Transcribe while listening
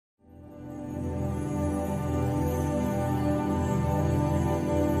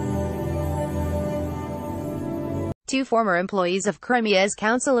Two former employees of Crimea's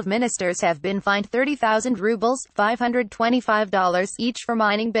Council of Ministers have been fined 30,000 rubles ($525) each for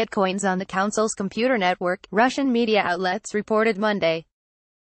mining bitcoins on the council's computer network, Russian media outlets reported Monday.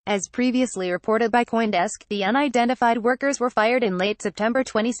 As previously reported by CoinDesk, the unidentified workers were fired in late September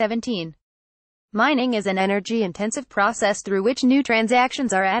 2017. Mining is an energy-intensive process through which new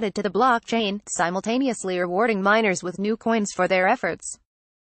transactions are added to the blockchain, simultaneously rewarding miners with new coins for their efforts.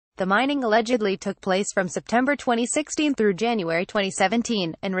 The mining allegedly took place from September 2016 through January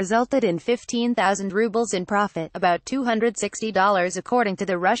 2017, and resulted in 15,000 rubles in profit, about $260 according to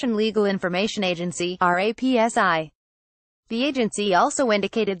the Russian Legal Information Agency, RAPSI. The agency also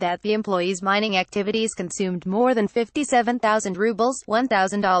indicated that the employees' mining activities consumed more than 57,000 rubles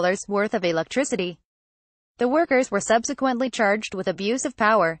 ($1,000) worth of electricity. The workers were subsequently charged with abuse of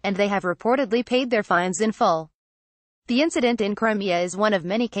power, and they have reportedly paid their fines in full. The incident in Crimea is one of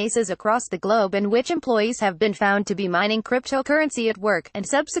many cases across the globe in which employees have been found to be mining cryptocurrency at work, and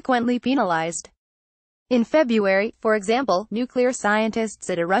subsequently penalized. In February, for example, nuclear scientists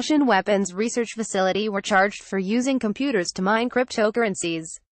at a Russian weapons research facility were charged for using computers to mine cryptocurrencies.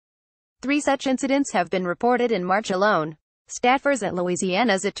 3 such incidents have been reported in March alone. Staffers at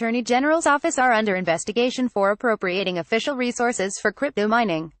Louisiana's Attorney General's office are under investigation for appropriating official resources for crypto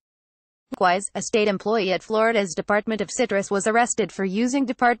mining. Likewise, a state employee at Florida's Department of Citrus was arrested for using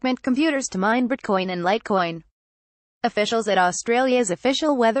department computers to mine Bitcoin and Litecoin. Officials at Australia's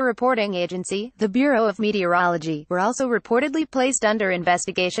official weather reporting agency, the Bureau of Meteorology, were also reportedly placed under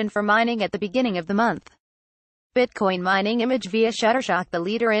investigation for mining at the beginning of the month. Bitcoin mining image via Shutterstock. The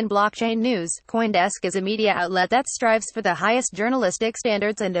leader in blockchain news, CoinDesk is a media outlet that strives for the highest journalistic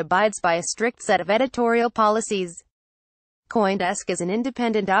standards and abides by a strict set of editorial policies. CoinDesk is an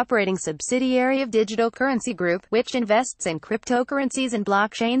independent operating subsidiary of Digital Currency Group, which invests in cryptocurrencies and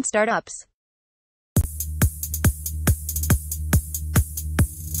blockchain startups.